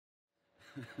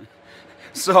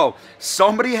So,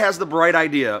 somebody has the bright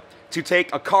idea to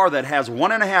take a car that has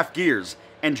 1.5 gears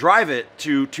and drive it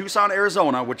to Tucson,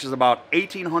 Arizona, which is about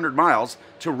 1,800 miles,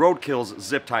 to Roadkill's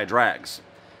Zip-Tie Drags.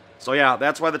 So yeah,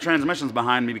 that's why the transmission's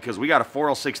behind me, because we got a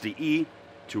 4L60E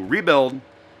to rebuild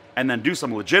and then do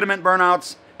some legitimate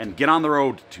burnouts and get on the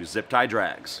road to Zip-Tie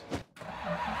Drags.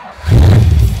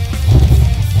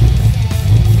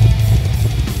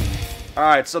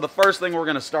 Alright, so the first thing we're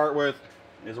going to start with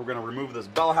is we're going to remove this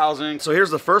bell housing. So here's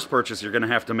the first purchase you're going to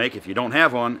have to make if you don't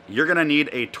have one. You're going to need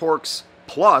a Torx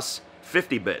Plus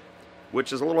 50-bit,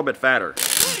 which is a little bit fatter.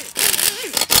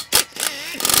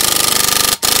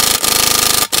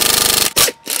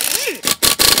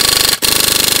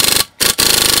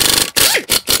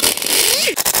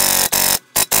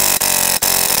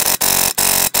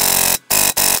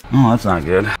 Oh, that's not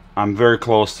good. I'm very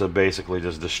close to basically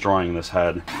just destroying this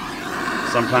head.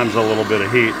 Sometimes a little bit of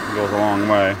heat goes a long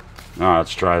way. Oh,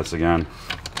 let's try this again.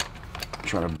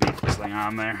 Try to beat this thing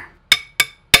on there.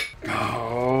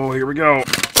 Oh, here we go.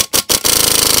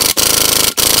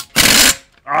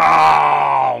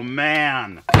 Oh,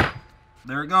 man.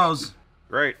 There it goes.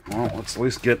 Great. Well, let's at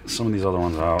least get some of these other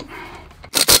ones out.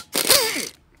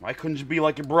 Why couldn't you be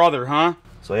like your brother, huh?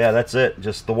 So yeah, that's it.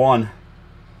 Just the one.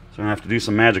 So I'm gonna have to do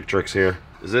some magic tricks here.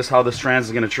 Is this how this trans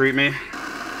is gonna treat me?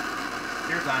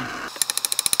 Here time.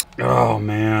 Oh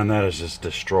man, that is just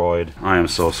destroyed. I am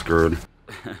so screwed.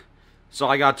 So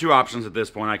I got two options at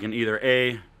this point. I can either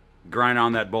A, grind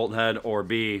on that bolt head, or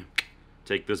B,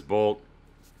 take this bolt,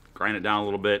 grind it down a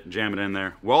little bit, jam it in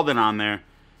there, weld it on there.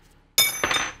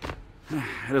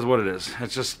 It is what it is.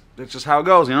 It's just how it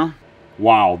goes, you know?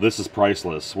 Wow, this is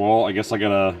priceless. Well, I guess I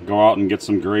gotta go out and get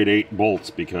some grade 8 bolts,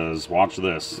 because watch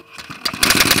this.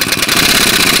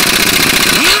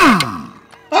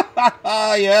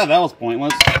 Yeah, that was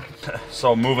pointless.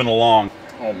 So moving along.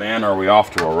 Oh man, are we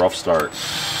off to a rough start.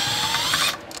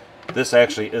 This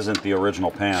actually isn't the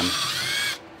original pan.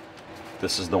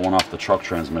 This is the one off the truck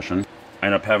transmission. I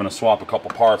ended up having to swap a couple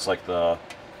parts, like the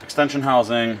extension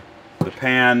housing, the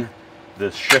pan,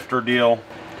 this shifter deal.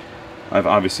 I've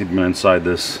obviously been inside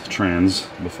this trans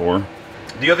before.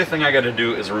 The other thing I got to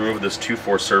do is remove this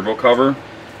 2.4 servo cover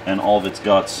and all of its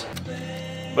guts.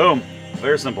 Boom.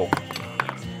 Very simple.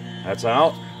 That's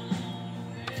out.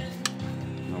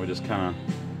 Now we just kind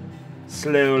of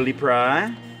slowly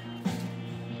pry.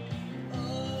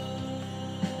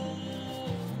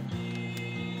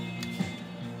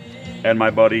 And my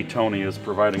buddy Tony is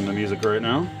providing the music right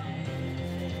now.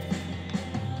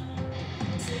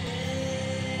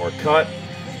 Or cut,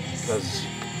 because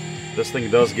this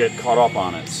thing does get caught up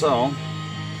on it. So,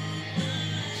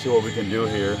 see what we can do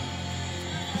here.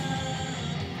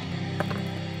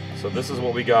 So this is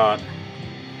what we got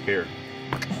here.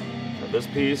 Got this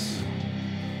piece,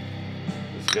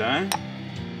 this guy,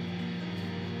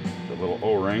 the little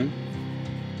O-ring.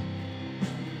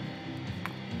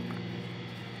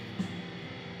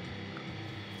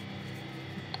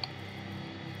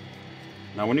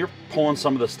 Now when you're pulling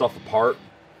some of this stuff apart,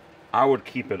 I would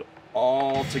keep it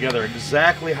all together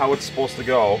exactly how it's supposed to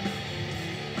go.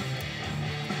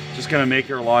 Just gonna make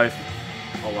your life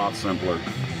a lot simpler.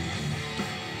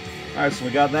 Alright, so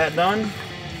we got that done.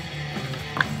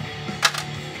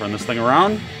 Turn this thing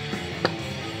around.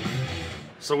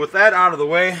 So with that out of the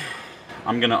way,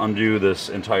 I'm gonna undo this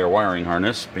entire wiring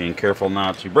harness, being careful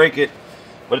not to break it,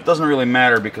 but it doesn't really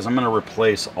matter because I'm gonna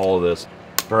replace all of this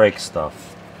brake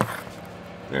stuff.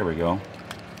 There we go.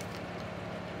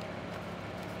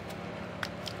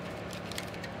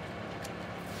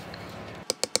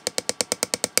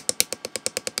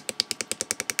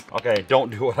 Okay,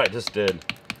 don't do what I just did.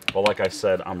 But like I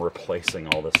said, I'm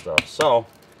replacing all this stuff. So,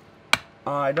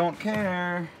 I don't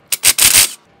care.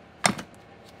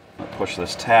 I'll push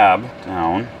this tab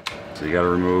down. So you gotta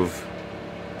remove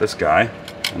this guy.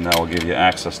 And that will give you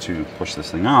access to push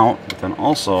this thing out. But then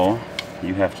also,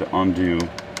 you have to undo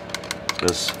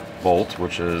this bolt,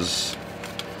 which is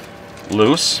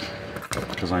loose.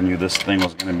 Because I knew this thing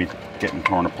was gonna be getting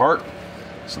torn apart.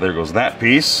 So there goes that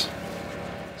piece.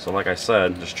 So like I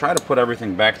said, just try to put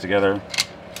everything back together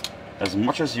as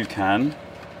much as you can.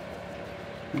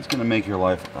 It's going to make your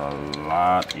life a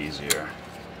lot easier.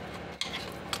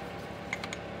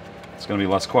 It's going to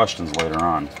be less questions later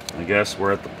on. I guess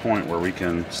we're at the point where we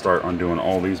can start undoing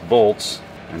all these bolts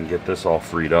and get this all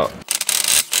freed up.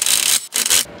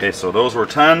 Okay, so those were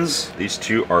 10s. These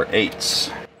two are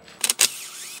 8s.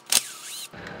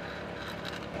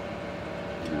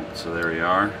 So there you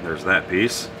are. There's that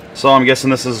piece. So I'm guessing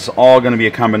this is all going to be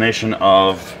a combination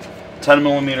of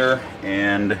 10mm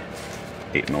and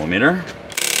 8mm.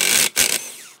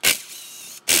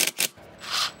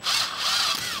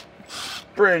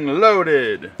 Spring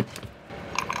loaded.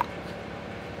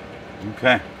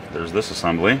 Okay, there's this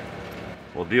assembly.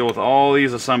 We'll deal with all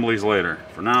these assemblies later.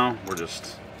 For now, we're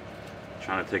just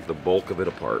trying to take the bulk of it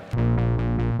apart.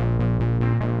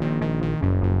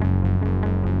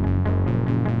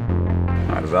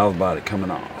 Alright, valve body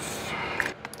coming off.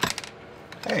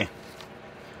 Hey,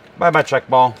 bye-bye check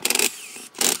ball.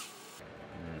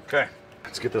 Okay,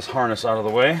 let's get this harness out of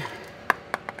the way.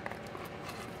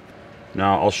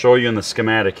 Now, I'll show you in the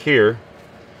schematic here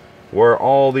where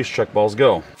all these check balls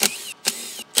go. I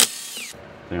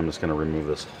think I'm just going to remove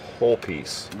this whole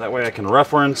piece. That way I can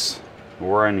reference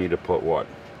where I need to put what.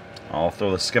 I'll throw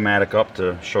the schematic up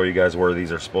to show you guys where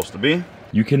these are supposed to be.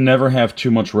 You can never have too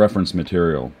much reference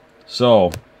material.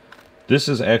 So, this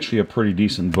is actually a pretty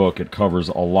decent book. It covers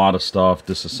a lot of stuff.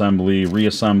 Disassembly,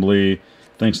 reassembly,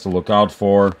 things to look out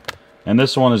for. And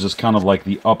this one is just kind of like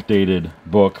the updated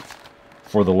book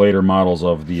for the later models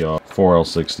of the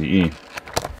 4L60E.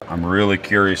 I'm really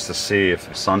curious to see if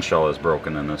the sun shell is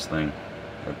broken in this thing.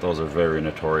 But those are very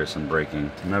notorious in breaking.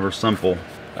 Never simple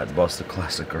at Busted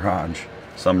Classic Garage.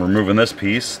 So I'm removing this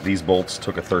piece. These bolts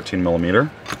took a 13mm.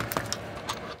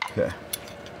 Okay.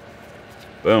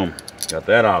 Boom. Got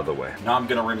that out of the way. Now I'm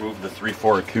going to remove the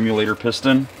 3/4 accumulator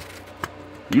piston.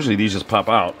 Usually these just pop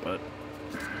out, but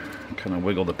kind of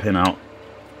wiggle the pin out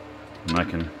and I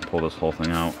can pull this whole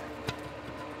thing out.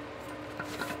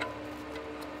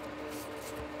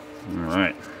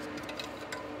 Alright.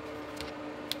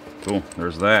 Cool,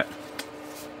 there's that.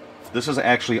 This is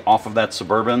actually off of that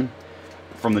Suburban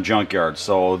from the junkyard.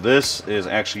 So this is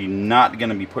actually not going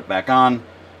to be put back on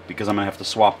because I'm going to have to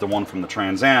swap the one from the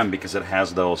Trans Am because it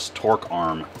has those torque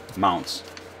arm mounts.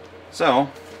 So,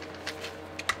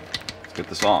 let's get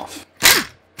this off.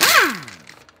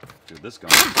 Dude, this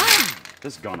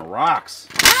gun rocks.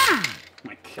 Oh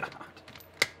my God.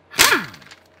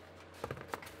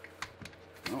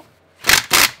 Oh.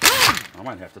 I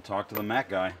might have to talk to the Mac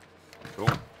guy. Cool.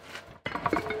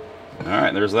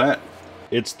 Alright, there's that.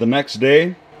 It's the next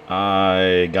day.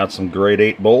 I got some grade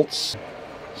 8 bolts.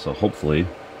 So hopefully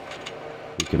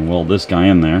we can weld this guy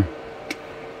in there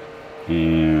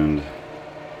and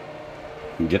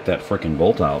get that frickin'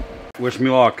 bolt out. Wish me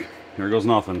luck. Here goes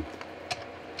nothing.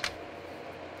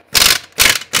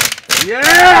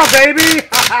 Yeah, baby!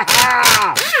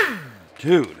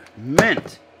 Dude,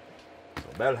 mint.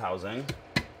 So bell housing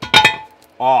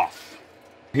off.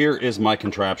 Here is my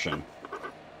contraption.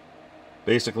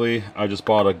 Basically, I just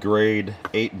bought a grade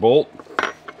 8 bolt,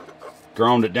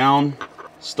 ground it down,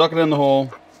 stuck it in the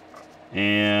hole,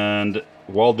 and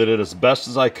welded it as best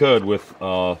as I could with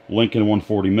Lincoln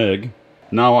 140 MIG.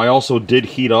 Now, I also did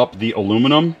heat up the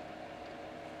aluminum,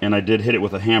 and I did hit it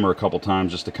with a hammer a couple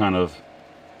times just to kind of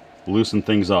loosen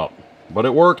things up. But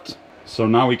it worked, so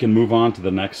now we can move on to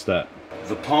the next step.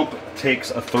 The pump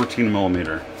takes a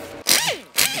 13mm.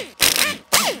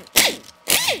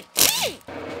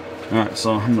 Alright,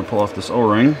 so I'm going to pull off this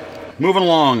O-ring. Moving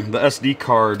along, the SD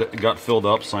card got filled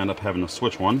up, so I ended up having to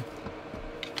switch one.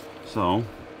 So,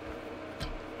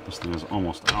 this thing is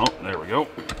almost out. There we go.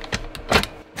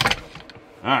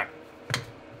 Alright,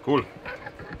 cool.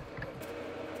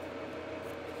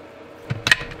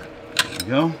 There we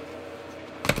go.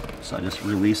 So I just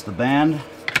released the band.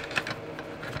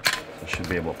 I should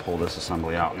be able to pull this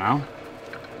assembly out now.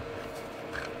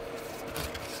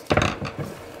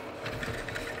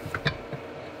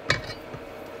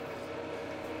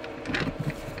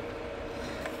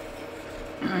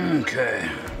 Okay,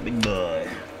 big boy.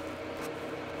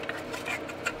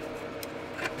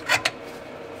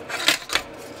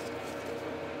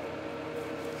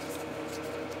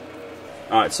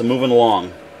 Alright, so moving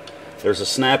along. There's a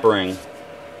snap ring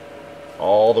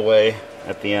all the way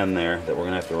at the end there that we're going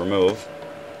to have to remove.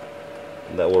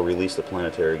 That will release the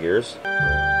planetary gears.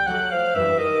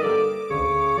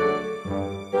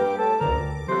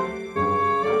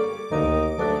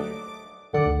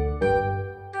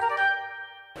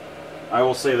 I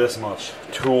will say this much,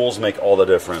 tools make all the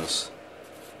difference.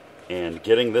 And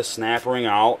getting this snap ring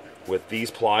out with these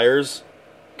pliers,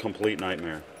 complete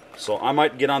nightmare. So I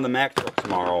might get on the Mac truck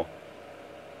tomorrow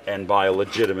and buy a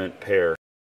legitimate pair.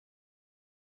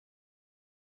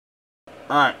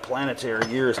 Alright, planetary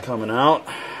gears coming out.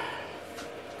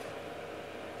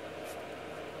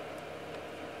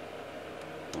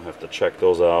 I'll have to check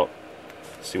those out,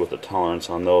 see what the tolerance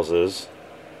on those is.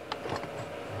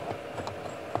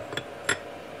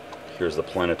 Here's the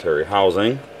planetary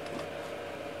housing.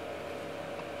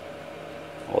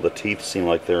 All the teeth seem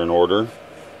like they're in order.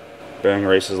 Bearing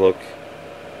races look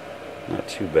not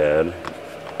too bad.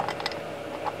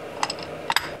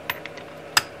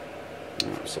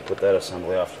 So put that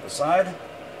assembly off to the side.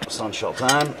 Sunshell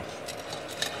time.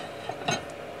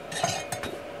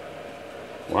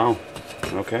 Wow.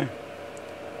 Okay.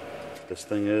 This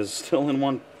thing is still in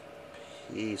one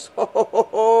piece.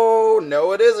 Oh,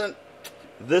 no it isn't.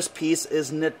 This piece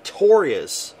is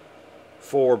notorious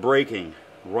for breaking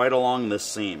right along this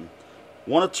seam.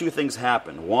 One of two things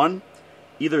happen. One,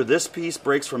 either this piece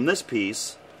breaks from this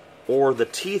piece, or the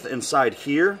teeth inside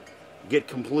here get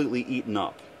completely eaten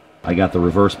up. I got the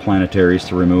reverse planetaries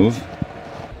to remove.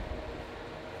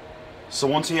 So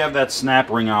once you have that snap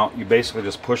ring out, you basically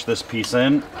just push this piece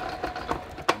in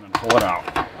and then pull it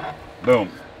out. Boom.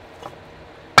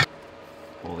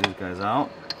 Pull these guys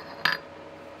out.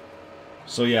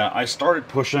 So yeah, I started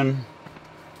pushing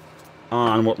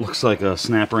on what looks like a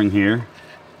snap ring here,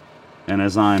 and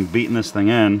as I'm beating this thing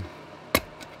in,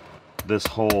 this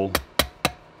whole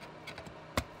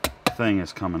thing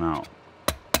is coming out.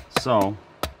 So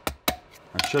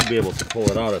I should be able to pull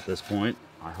it out at this point,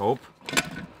 I hope.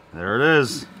 There it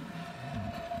is.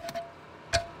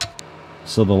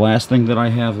 So the last thing that I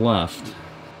have left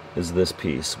is this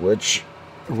piece, which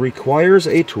requires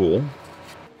a tool.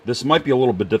 This might be a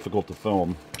little bit difficult to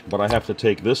film, but I have to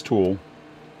take this tool,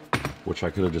 which I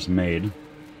could have just made,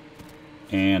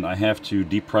 and I have to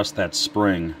depress that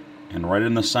spring, and right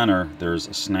in the center there's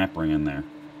a snap ring in there.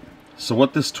 So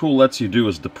what this tool lets you do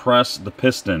is depress the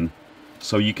piston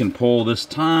so you can pull this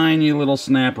tiny little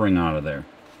snap ring out of there.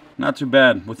 Not too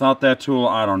bad. Without that tool,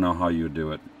 I don't know how you would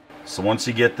do it. So once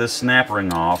you get this snap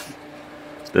ring off,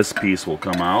 this piece will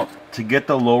come out. To get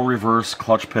the low reverse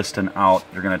clutch piston out,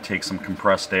 you're going to take some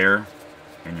compressed air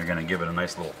and you're going to give it a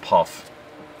nice little puff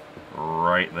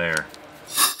right there.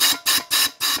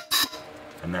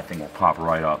 And that thing will pop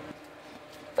right up.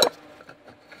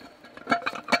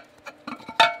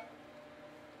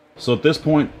 So at this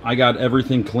point, I got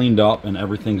everything cleaned up and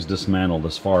everything's dismantled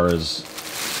as far as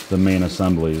the main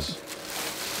assemblies.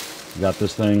 Got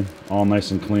this thing all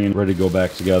nice and clean, ready to go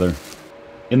back together.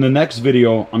 In the next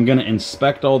video, I'm going to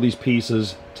inspect all these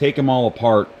pieces, take them all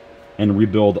apart, and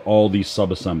rebuild all these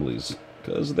sub-assemblies,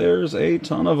 because there's a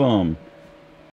ton of them.